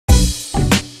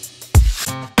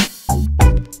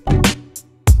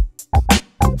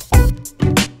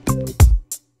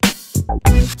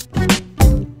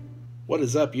What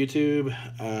is up, YouTube?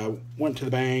 Went to the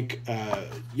bank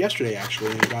yesterday, actually,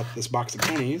 and got this box of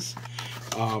pennies.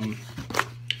 I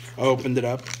opened it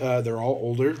up. They're all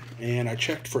older, and I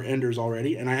checked for enders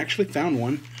already, and I actually found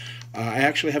one. I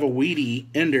actually have a Wheatie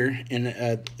ender, and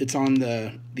it's on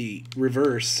the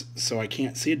reverse, so I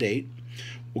can't see a date.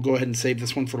 We'll go ahead and save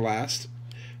this one for last.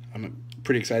 I'm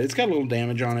pretty excited. It's got a little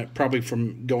damage on it, probably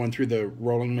from going through the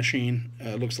rolling machine.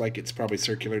 Looks like it's probably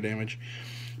circular damage.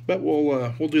 But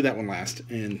we'll do that one last,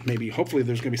 and maybe hopefully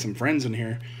there's gonna be some friends in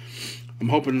here. I'm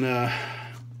hoping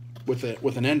with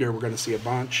an ender we're gonna see a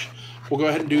bunch. We'll go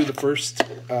ahead and do the first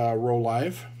roll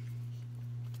live.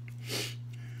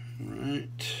 All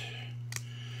right.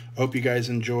 I hope you guys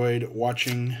enjoyed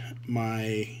watching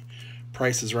my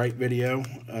Price is Right video,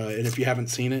 and if you haven't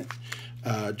seen it,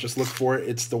 just look for it.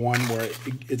 It's the one where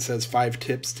it says 5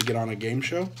 tips to get on a game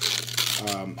show.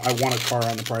 I won a car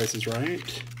on the Price is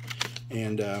Right.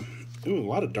 And, ooh, a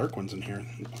lot of dark ones in here.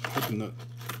 I'm hoping that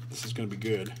this is going to be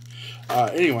good.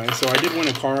 Anyway, so I did win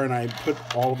a car, and I put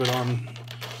all of it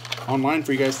online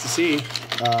for you guys to see.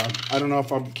 I don't know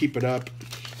if I'll keep it up,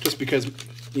 just because,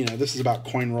 you know, this is about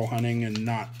coin roll hunting and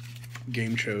not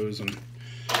game shows. And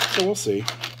so we'll see.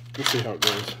 We'll see how it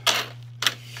goes.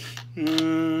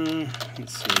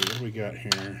 Let's see, what do we got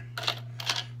here?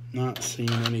 Not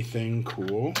seeing anything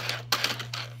cool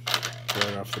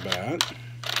right off the bat.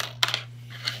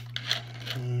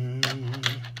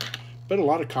 But a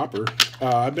lot of copper.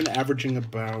 I've been averaging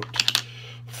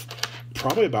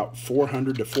probably about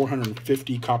 400 to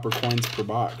 450 copper coins per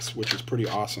box, which is pretty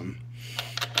awesome.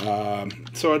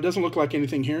 So it doesn't look like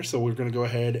anything here, so we're going to go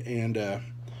ahead and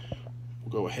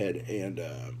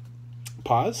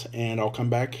pause, and I'll come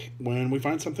back when we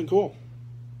find something cool.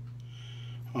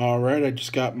 Alright, I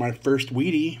just got my first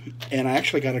Wheatie, and I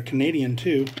actually got a Canadian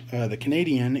too. The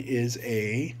Canadian is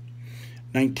a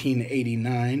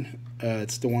 1989.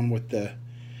 It's the one with the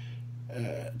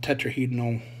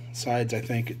tetrahedral sides, I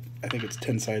think. I think it's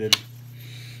 10-sided.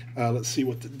 Let's see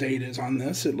what the date is on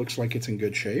this. It looks like it's in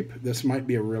good shape. This might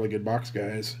be a really good box,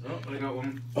 guys. Oh, I got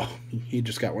one. Oh, he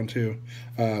just got one too.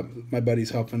 My buddy's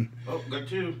helping. Oh, got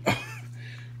 2.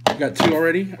 Got 2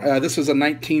 already. This was a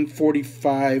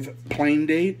 1945 plain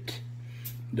date.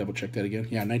 Double check that again.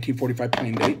 Yeah, 1945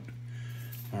 plain date.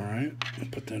 Alright, I'll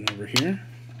put that over here.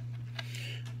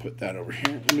 Put that over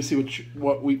here. Let me see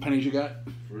what wheat pennies you got.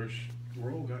 First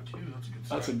roll got 2. That's a good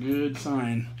sign. That's a good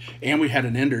sign. And we had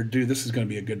an ender. Dude, this is going to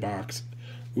be a good box.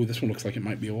 Ooh, this one looks like it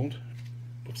might be old.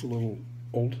 Looks a little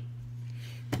old.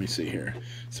 Let me see here.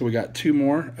 So we got 2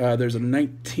 more. There's a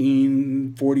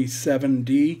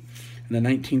 1947D and a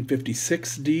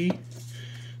 1956D.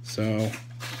 So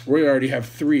we already have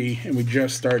 3, and we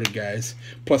just started, guys.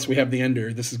 Plus we have the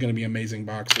ender. This is going to be an amazing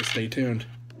box, so stay tuned.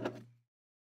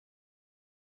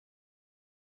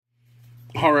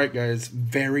 Alright, guys,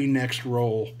 very next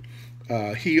roll.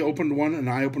 He opened one and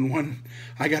I opened one.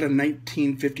 I got a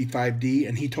 1955D,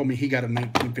 and he told me he got a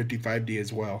 1955D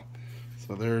as well.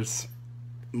 So there's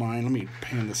mine. Let me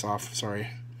pan this off. Sorry,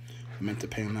 I meant to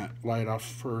pan that light off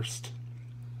first.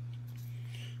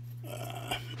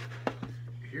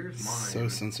 Here's mine. So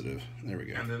sensitive. There we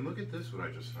go. And then look at this, what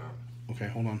I just found. Okay,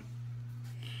 hold on.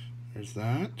 There's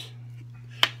that.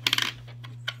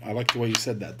 I like the way you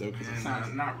said that, though, because it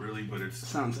sounds not really, but it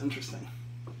sounds interesting.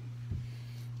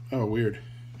 Oh, weird.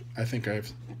 I think I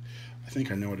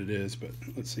know what it is, but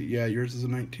let's see. Yeah, yours is a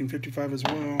 1955 as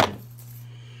well,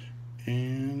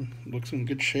 and looks in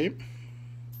good shape.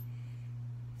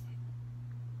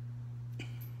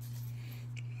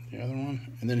 The other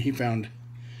one, and then he found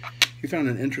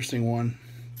an interesting one.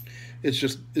 It's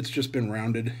just been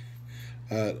rounded.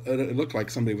 It looked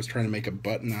like somebody was trying to make a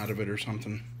button out of it or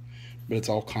something. But it's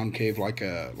all concave like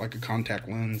a contact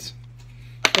lens.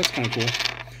 That's kind of cool.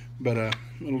 But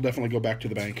it'll definitely go back to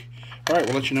the bank. All right,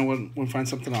 we'll let you know when we find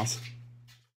something else.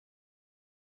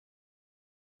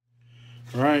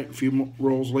 All right, a few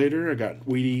rolls later, I got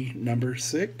Wheatie number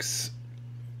 6.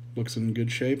 Looks in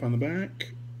good shape on the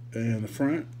back and the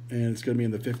front, and it's going to be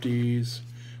in the 50s.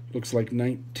 Looks like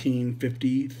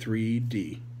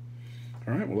 1953D.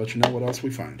 All right, we'll let you know what else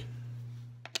we find.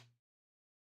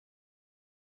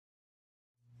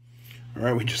 All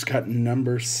right, we just got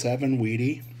number 7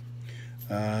 Wheatie.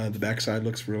 The back side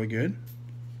looks really good.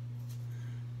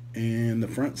 And the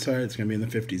front side, it's going to be in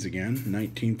the 50s again,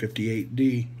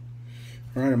 1958D.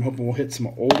 All right, I'm hoping we'll hit some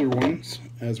older ones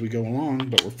as we go along,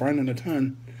 but we're finding a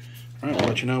ton. All right, we'll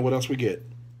let you know what else we get.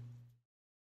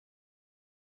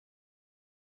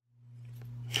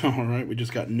 All right, we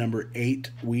just got number 8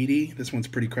 Wheatie. This one's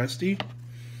pretty crusty.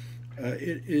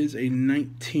 It is a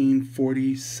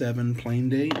 1947 plain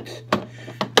date.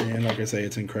 And like I say,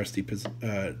 it's in crusty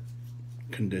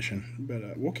condition,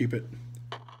 but we'll keep it.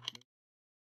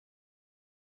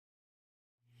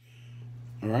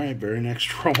 All right, very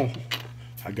next roll.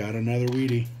 I got another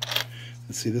Wheatie.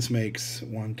 Let's see, this makes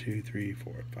 1, 2, 3,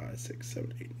 4, 5, 6,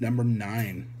 7, 8. Number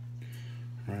 9.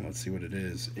 All right, let's see what it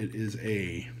is. It is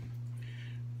a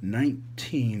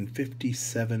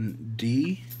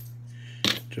 1957D.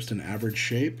 Just an average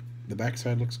shape. The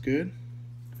backside looks good.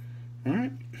 All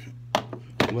right.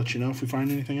 I'll let you know if we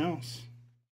find anything else.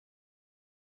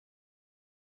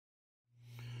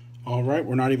 All right,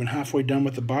 we're not even halfway done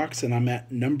with the box, and I'm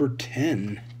at number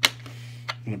 10.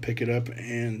 I'm going to pick it up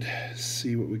and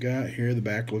see what we got here. The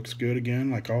back looks good again,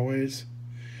 like always.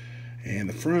 And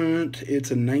the front,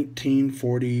 it's a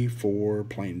 1944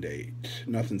 plain date.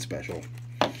 Nothing special.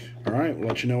 All right, we'll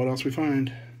let you know what else we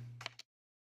find.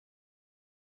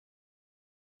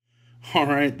 All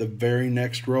right, the very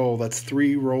next roll. That's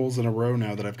 3 rolls in a row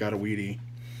now that I've got a Wheatie.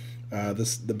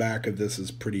 The back of this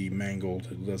is pretty mangled.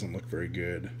 It doesn't look very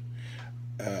good.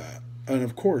 And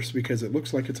of course, because it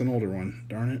looks like it's an older one.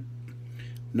 Darn it.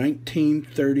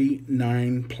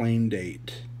 1939 plain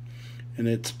date. And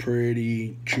it's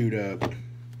pretty chewed up.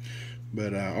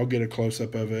 But I'll get a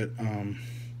close-up of it. Let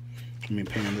me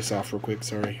pan this off real quick.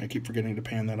 Sorry, I keep forgetting to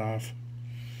pan that off.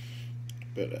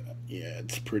 But yeah,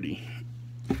 it's pretty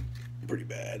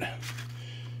bad.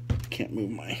 Can't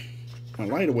move my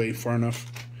light away far enough.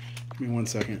 Give me 1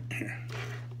 second. Here.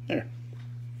 There.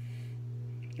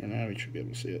 And now we should be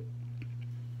able to see it.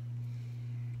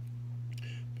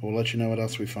 But we'll let you know what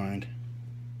else we find.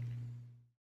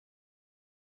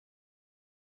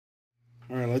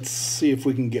 Alright, let's see if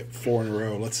we can get 4 in a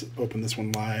row. Let's open this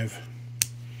one live.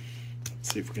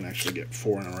 Let's see if we can actually get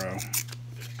 4 in a row.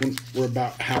 We're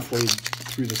about halfway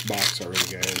through this box already,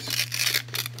 guys.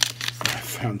 I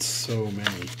found so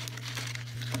many.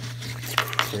 It's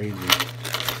crazy.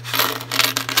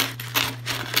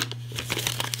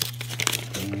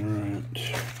 Alright.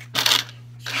 Let's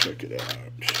check it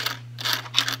out.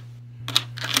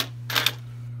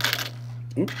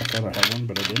 Oop, I thought I had one,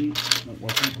 but I didn't. That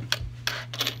wasn't.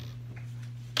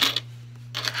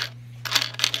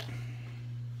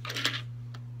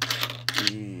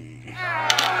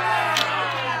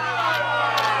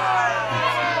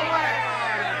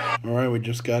 Alright, we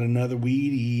just got another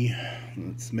Wheatie.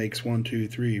 This makes 1, 2,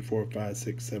 3, 4, 5,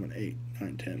 6, 7, 8,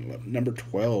 9, 10, 11. Number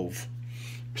 12.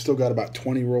 We still got about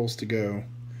 20 rolls to go.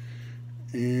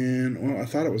 And, well, I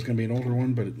thought it was going to be an older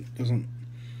one, but it doesn't.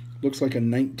 Looks like a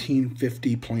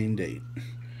 1950 plain date.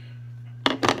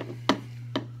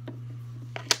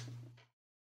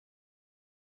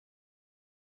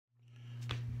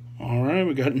 Alright,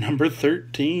 we got number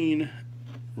 13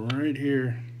 right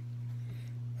here.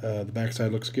 The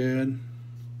backside looks good.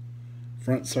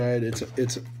 Front side, it's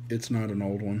not an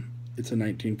old one. It's a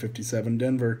 1957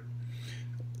 Denver.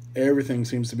 Everything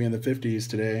seems to be in the 50s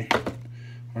today.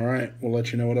 All right, we'll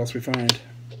let you know what else we find.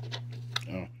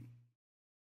 Oh.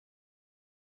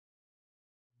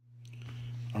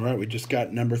 All right, we just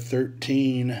got number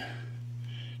 13.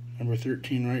 Number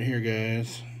 13 right here,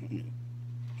 guys. Let me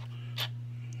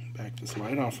back this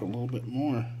light off a little bit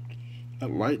more. That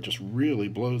light just really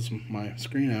blows my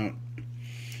screen out.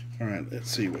 All right, let's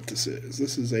see what this is.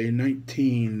 This is a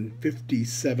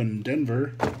 1957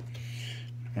 Denver.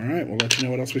 All right, we'll let you know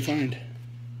what else we find.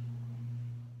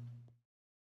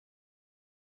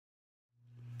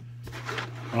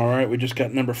 All right, we just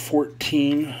got number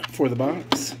 14 for the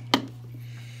box.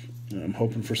 I'm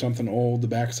hoping for something old. The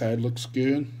backside looks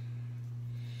good.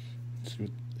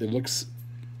 It looks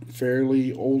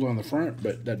fairly old on the front,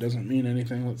 but that doesn't mean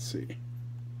anything. Let's see.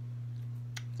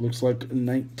 Looks like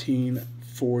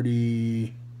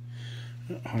 1940.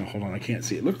 Hold on, I can't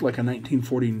see. It looked like a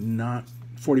 1940 not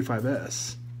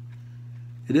 45S.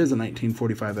 It is a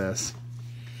 1945S.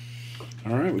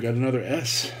 All right, we got another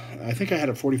S. I think I had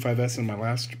a 45S in my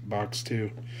last box too.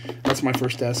 That's my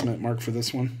first estimate mark for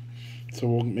this one. So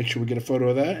we'll make sure we get a photo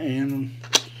of that, and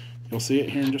you'll see it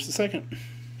here in just a second.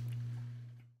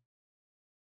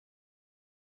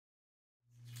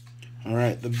 All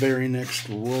right, the very next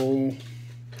roll.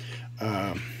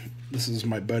 This is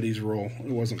my buddy's roll.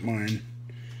 It wasn't mine.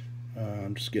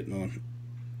 I'm just getting a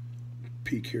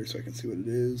peek here so I can see what it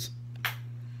is.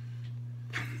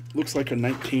 Looks like a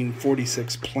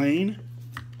 1946 plain.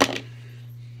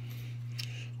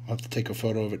 I'll have to take a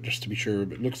photo of it just to be sure,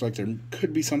 but it looks like there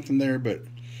could be something there, but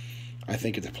I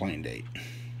think it's a plain date.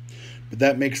 But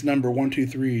that makes number 1, 2,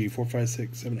 3, 4, 5,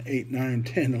 6, 7, 8, 9,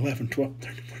 10, 11, 12,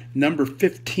 13, 14. Number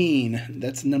 15.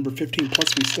 That's number 15,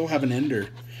 plus we still have an ender.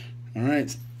 All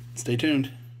right, stay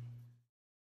tuned.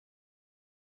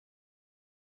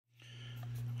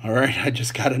 All right, I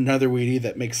just got another Wheatie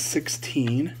that makes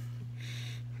 16.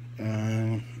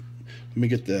 Let me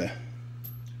get a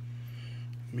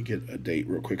date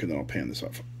real quick, and then I'll pan this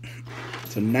off.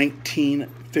 It's a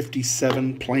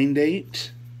 1957 plain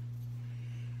date,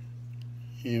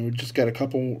 and we just got a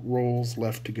couple rolls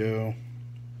left to go.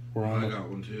 I got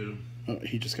one too. Oh,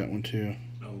 he just got one too.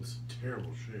 Oh, it's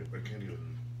terrible shape. I can't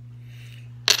even.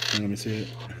 Let me see it.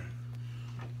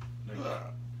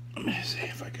 Let me see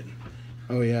if I can.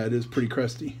 Oh yeah, it is pretty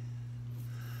crusty.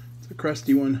 It's a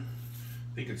crusty one.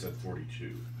 I think it's at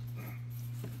 42.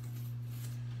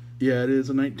 Yeah, it is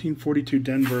a 1942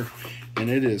 Denver, and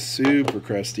it is super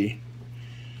crusty.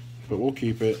 But we'll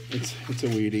keep it. It's a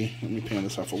Wheatie. Let me pan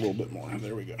this off a little bit more.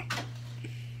 There we go.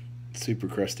 Super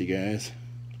crusty, guys.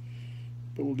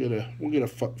 But we'll get a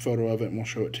photo of it and we'll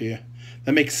show it to you.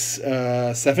 That makes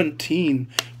 17.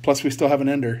 Plus, we still have an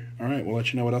ender. All right, we'll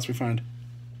let you know what else we find.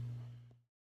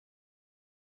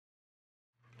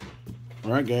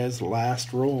 All right, guys,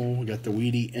 last roll. We got the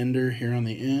Wheatie ender here on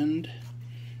the end.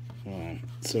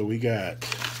 So we got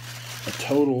a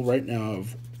total right now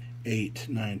of 8,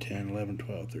 9, 10, 11,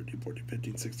 12, 13, 14,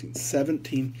 15, 16,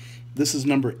 17. This is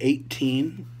number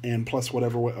 18, and plus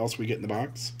whatever else we get in the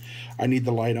box. I need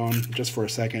the light on just for a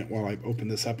second while I open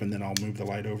this up, and then I'll move the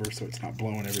light over so it's not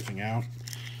blowing everything out.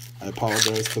 I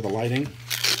apologize for the lighting.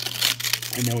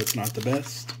 I know it's not the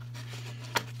best,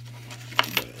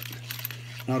 but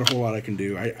not a whole lot I can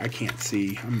do. I can't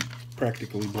see. I'm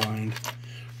practically blind.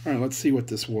 All right, let's see what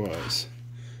this was.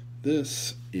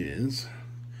 This is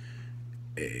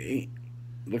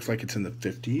looks like it's in the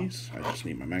 50s. I just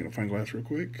need my magnifying glass real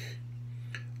quick.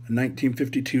 A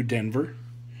 1952 Denver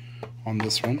on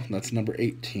this one. That's number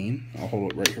 18. I'll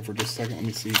hold it right here for just a second. Let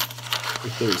me see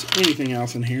if there's anything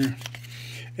else in here.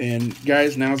 And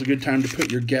guys, now's a good time to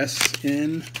put your guess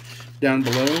in down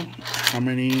below. How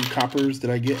many coppers did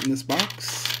I get in this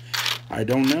box? I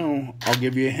don't know. I'll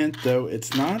give you a hint though.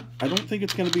 It's not, I don't think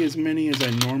it's going to be as many as I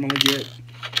normally get.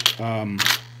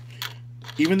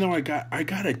 Even though I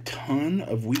got a ton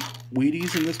of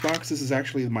Wheaties in this box. This is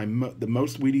actually the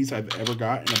most Wheaties I've ever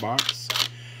got in a box.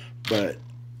 But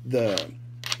the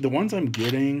ones I'm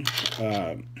getting,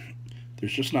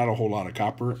 there's just not a whole lot of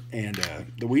copper. And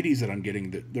the Wheaties that I'm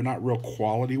getting, they're not real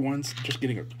quality ones. Just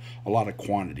getting a lot of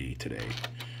quantity today,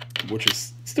 which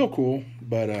is still cool.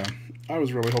 But I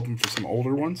was really hoping for some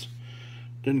older ones.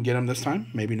 Didn't get them this time.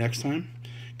 Maybe next time.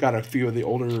 Got a few of the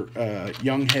older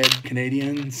young head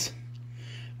Canadians.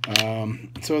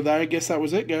 So I guess that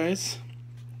was it, guys.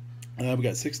 We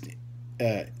got 16,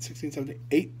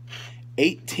 17,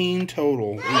 18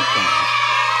 total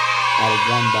out of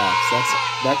one box.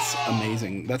 That's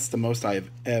amazing. That's the most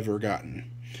I've ever gotten.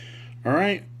 All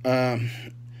right,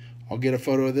 I'll get a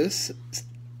photo of this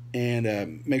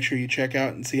and make sure you check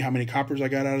out and see how many coppers I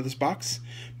got out of this box.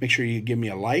 Make sure you give me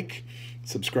a like,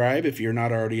 subscribe if you're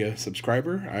not already a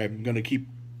subscriber. I'm going to keep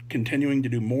continuing to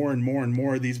do more and more and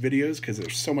more of these videos because they're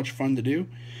so much fun to do.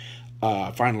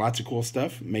 Find lots of cool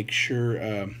stuff. Make sure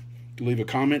to leave a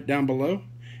comment down below,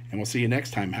 and we'll see you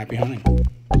next time. Happy hunting.